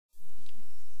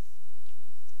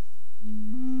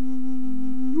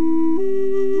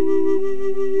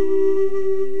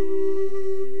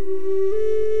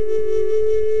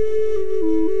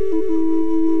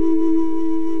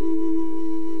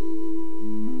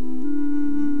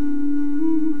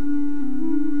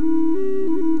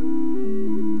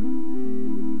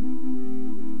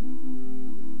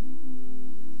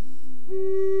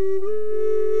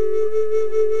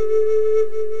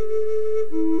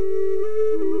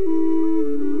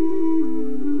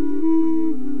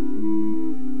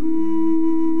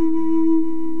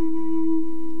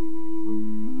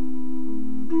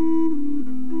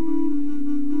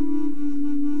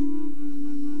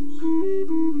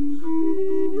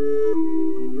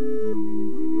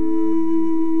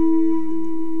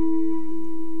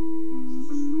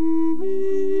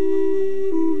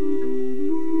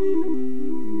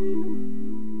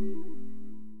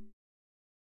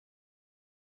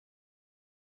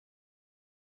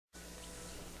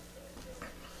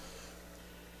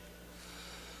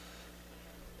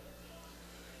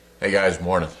Hey guys,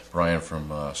 morning. Brian from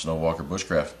Snowwalker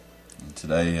Bushcraft. And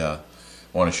today I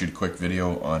want to shoot a quick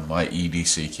video on my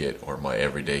EDC kit, or my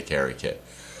everyday carry kit.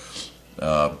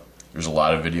 There's a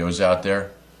lot of videos out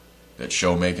there that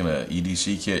show making an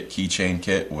EDC kit, keychain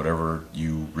kit, whatever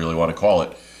you really want to call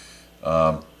it.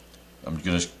 I'm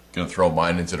just going to throw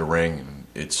mine into the ring, and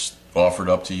it's offered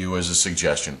up to you as a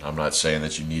suggestion. I'm not saying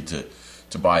that you need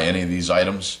to buy any of these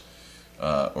items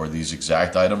or these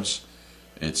exact items.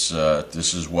 This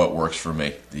is what works for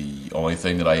me. The only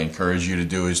thing that I encourage you to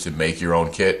do is to make your own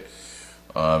kit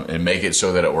and make it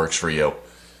so that it works for you.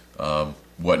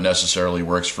 What necessarily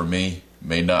works for me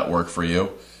may not work for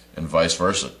you, and vice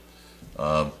versa.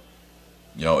 You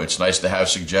know, it's nice to have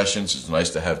suggestions. It's nice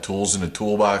to have tools in the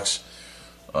toolbox.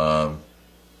 That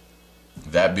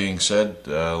being said,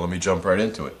 let me jump right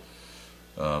into it.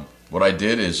 What I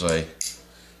did is I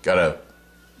got a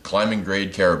climbing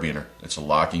grade carabiner. It's a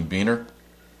locking beaner.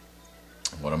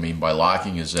 What I mean by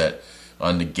locking is that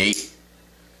on the gate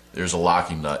there's a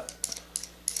locking nut.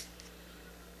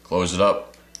 Close it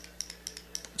up.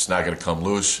 It's not going to come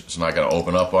loose. It's not going to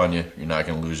open up on you. You're not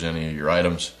going to lose any of your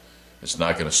items. It's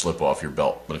not going to slip off your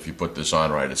belt. But if you put this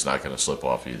on right, it's not going to slip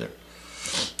off either.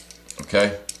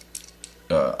 Okay?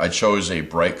 I chose a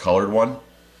bright colored one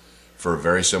for a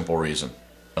very simple reason.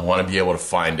 I want to be able to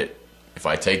find it. If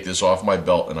I take this off my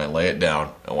belt and I lay it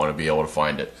down, I want to be able to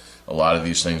find it. A lot of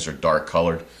these things are dark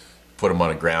colored. Put them on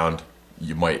the ground,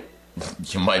 you might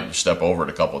step over it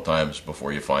a couple of times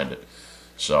before you find it.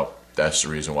 So that's the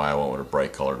reason why I went with a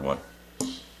bright colored one.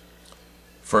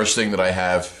 First thing that I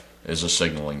have is a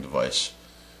signaling device.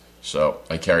 So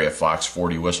I carry a Fox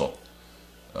 40 whistle.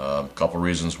 A couple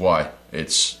reasons why.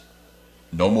 It's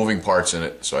no moving parts in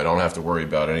it, so I don't have to worry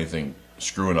about anything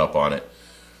screwing up on it.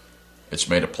 It's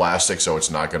made of plastic, so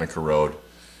it's not going to corrode.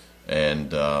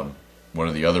 And one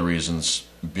of the other reasons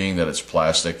being that it's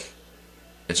plastic,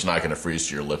 it's not going to freeze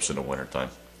to your lips in the wintertime.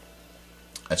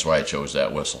 That's why I chose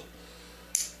that whistle.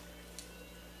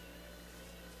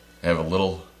 I have a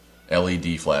little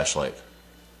LED flashlight.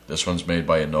 This one's made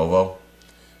by Lenovo.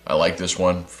 I like this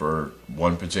one for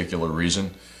one particular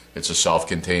reason. It's a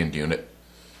self-contained unit.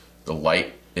 The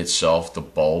light itself, the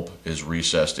bulb, is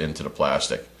recessed into the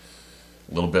plastic.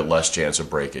 A little bit less chance of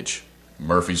breakage.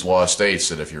 Murphy's Law states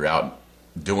that if you're out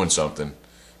doing something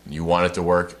and you want it to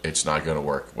work, it's not going to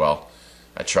work. Well,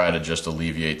 I try to just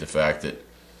alleviate the fact that,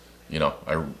 you know,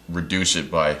 I reduce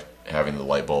it by having the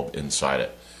light bulb inside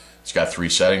it. It's got 3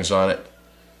 settings on it.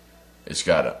 It's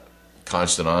got a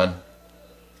constant on.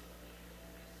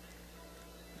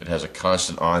 It has a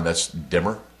constant on, that's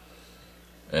dimmer.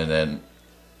 And then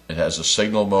it has a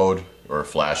signal mode or a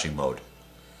flashing mode.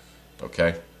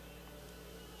 Okay?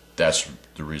 That's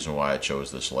the reason why I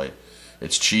chose this light.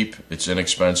 It's cheap, it's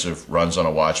inexpensive, runs on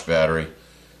a watch battery.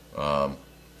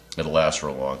 It'll last for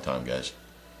a long time, guys.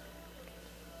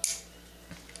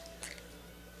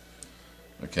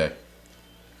 Okay.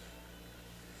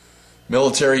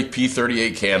 Military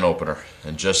P38 can opener.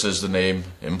 And just as the name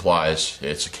implies,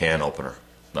 it's a can opener.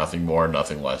 Nothing more,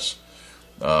 nothing less.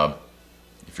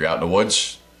 If you're out in the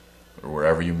woods, or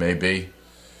wherever you may be,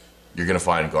 you're going to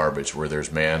find garbage. Where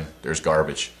there's man, there's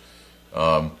garbage.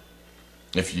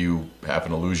 If you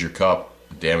happen to lose your cup,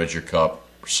 damage your cup,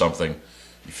 or something,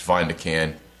 if you find a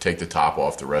can, take the top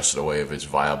off the rest of the way if it's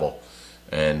viable,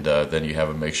 and then you have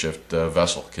a makeshift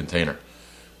vessel, container.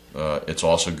 It's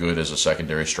also good as a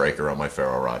secondary striker on my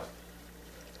ferro rod.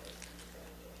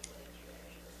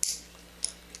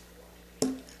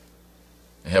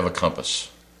 I have a compass.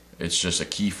 It's just a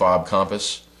key fob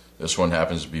compass. This one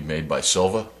happens to be made by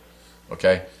Silva.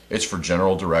 Okay? It's for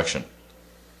general direction.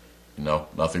 You know,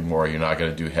 nothing more. You're not going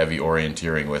to do heavy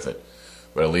orienteering with it.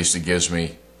 But at least it gives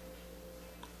me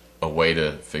a way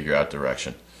to figure out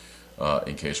direction.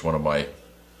 In case one of my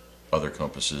other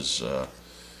compasses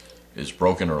is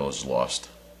broken or is lost.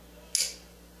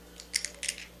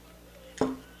 I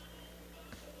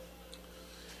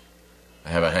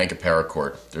have a hank of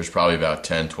paracord. There's probably about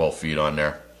 10-12 feet on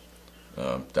there.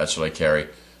 That's what I carry.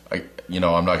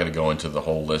 I'm not going to go into the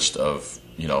whole list of,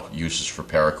 uses for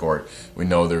paracord. We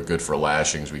know they're good for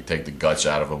lashings. We take the guts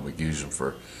out of them. We use them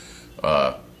for,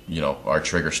 our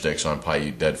trigger sticks on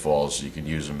Paiute deadfalls. You can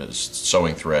use them as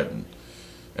sewing thread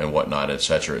and whatnot,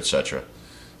 etc., etc.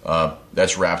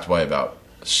 That's wrapped by about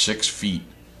 6 feet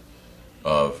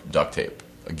of duct tape.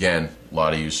 Again, a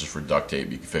lot of uses for duct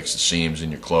tape. You can fix the seams in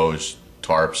your clothes,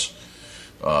 tarps,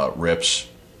 rips.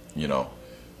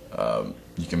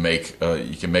 You can make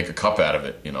a cup out of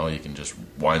it. You can just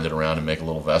wind it around and make a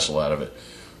little vessel out of it.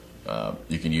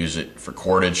 You can use it for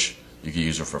cordage. You can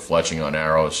use it for fletching on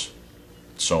arrows,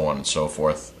 so on and so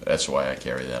forth. That's why I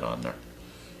carry that on there.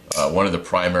 One of the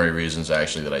primary reasons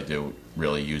actually that I do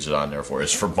really use it on there for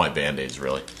is for my Band-Aids,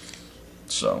 really.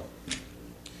 So,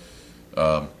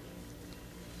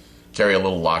 carry a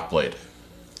little lock blade.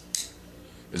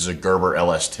 This is a Gerber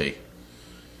LST.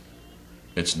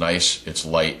 It's nice, it's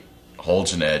light,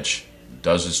 holds an edge,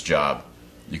 does its job.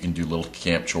 You can do little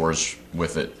camp chores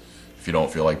with it if you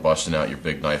don't feel like busting out your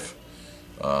big knife.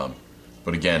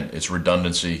 But again, it's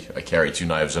redundancy. I carry 2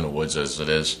 knives in the woods as it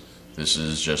is. This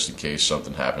is just in case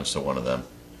something happens to one of them.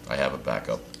 I have a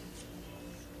backup.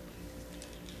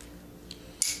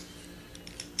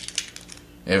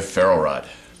 I have ferro rod.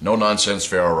 No nonsense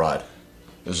ferro rod.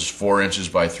 This is 4 inches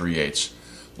by 3/8.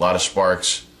 A lot of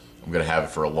sparks. I'm going to have it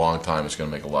for a long time. It's going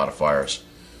to make a lot of fires.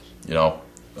 You know,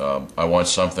 I want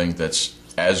something that's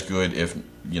as good, if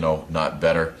not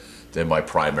better, than my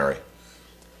primary.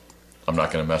 I'm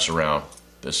not going to mess around.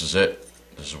 This is it.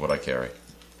 This is what I carry.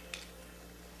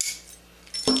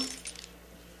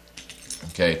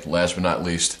 Okay, last but not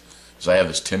least is I have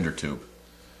this tinder tube.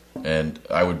 And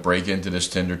I would break into this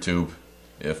tinder tube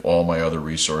if all my other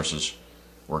resources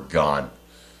were gone.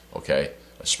 Okay,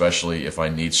 especially if I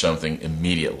need something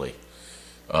immediately.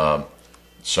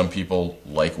 Some people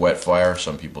like wet fire,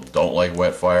 some people don't like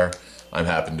wet fire. I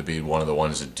happen to be one of the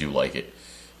ones that do like it.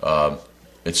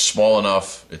 It's small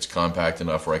enough, it's compact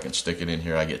enough where I can stick it in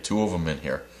here. I get 2 of them in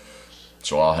here,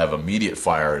 so I'll have immediate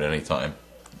fire at any time.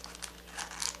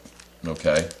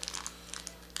 Okay,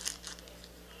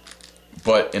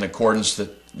 but in accordance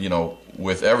that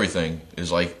with everything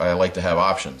is like I like to have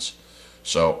options.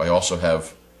 So I also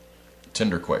have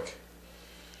Tinder Quick.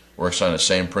 Works on the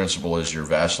same principle as your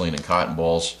Vaseline and cotton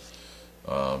balls.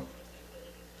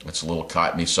 It's a little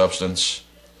cottony substance.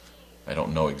 I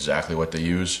don't know exactly what they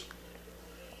use.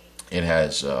 It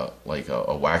has like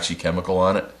a waxy chemical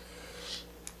on it.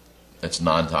 It's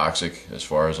non-toxic as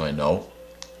far as I know.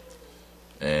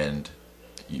 And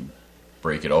you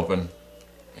break it open,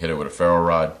 hit it with a ferro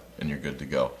rod, and you're good to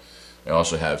go. I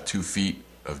also have 2 feet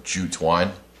of jute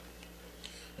twine,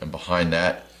 and behind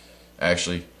that,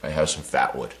 actually, I have some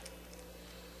fat wood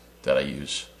that I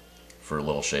use for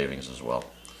little shavings as well.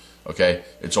 Okay,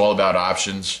 it's all about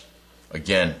options.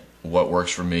 Again, what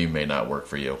works for me may not work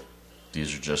for you.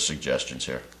 These are just suggestions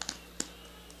here.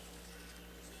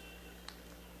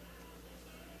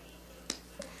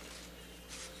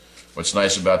 What's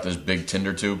nice about this big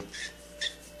tinder tube,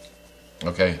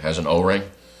 okay, has an O-ring.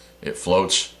 It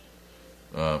floats,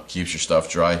 keeps your stuff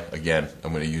dry. Again,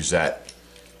 I'm going to use that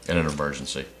in an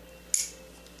emergency.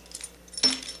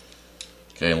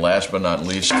 Okay, and last but not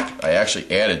least, I actually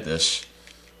added this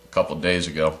a couple of days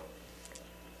ago.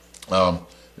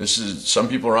 This is, some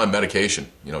people are on medication,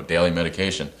 daily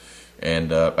medication,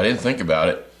 and I didn't think about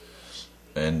it,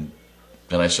 and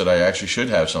then I said I actually should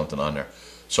have something on there.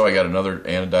 So I got another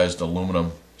anodized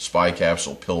aluminum spy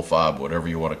capsule, pill fob, whatever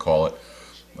you want to call it.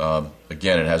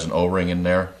 Again, it has an O-ring in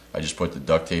there. I just put the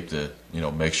duct tape to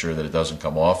make sure that it doesn't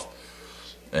come off.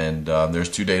 And there's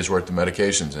 2 days worth of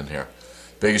medications in here.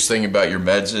 Biggest thing about your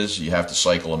meds is you have to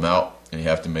cycle them out, and you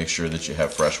have to make sure that you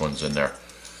have fresh ones in there.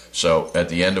 So at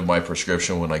the end of my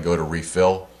prescription, when I go to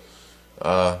refill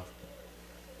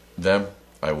them,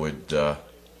 I would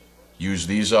use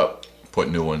these up, put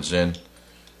new ones in,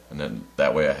 and then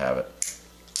that way I have it.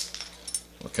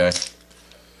 Okay,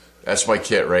 that's my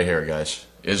kit right here, guys.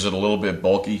 Is it a little bit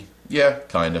bulky? Yeah,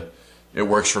 kinda. It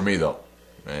works for me though,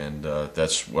 and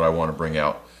that's what I want to bring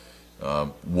out.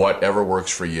 Whatever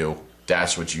works for you,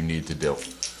 that's what you need to do.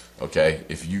 Okay,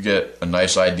 if you get a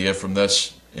nice idea from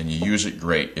this and you use it,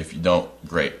 great. If you don't,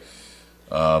 great.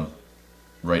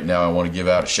 Right now I want to give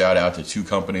out a shout out to 2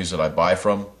 companies that I buy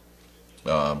from.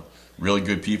 Really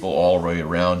good people all the way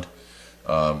around.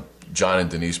 John and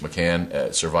Denise McCann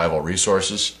at Survival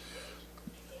Resources.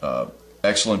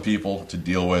 Excellent people to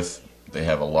deal with. They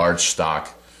have a large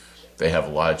stock. They have a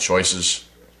lot of choices.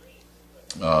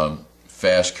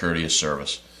 Fast, courteous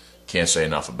service. Can't say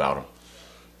enough about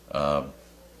them.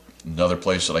 Another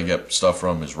place that I get stuff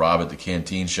from is Rob at the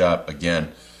Canteen Shop.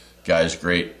 Again, guy's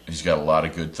great. He's got a lot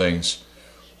of good things.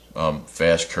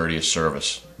 Fast, courteous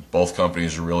service. Both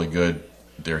companies are really good.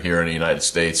 They're here in the United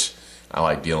States. I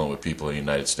like dealing with people in the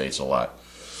United States a lot.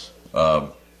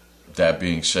 That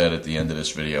being said, at the end of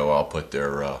this video, I'll put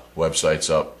their websites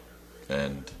up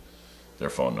and their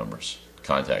phone numbers,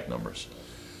 contact numbers.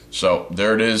 So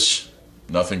there it is.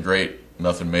 Nothing great,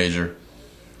 nothing major.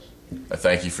 I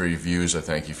thank you for your views. I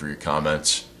thank you for your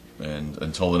comments. And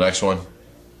until the next one,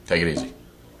 take it easy.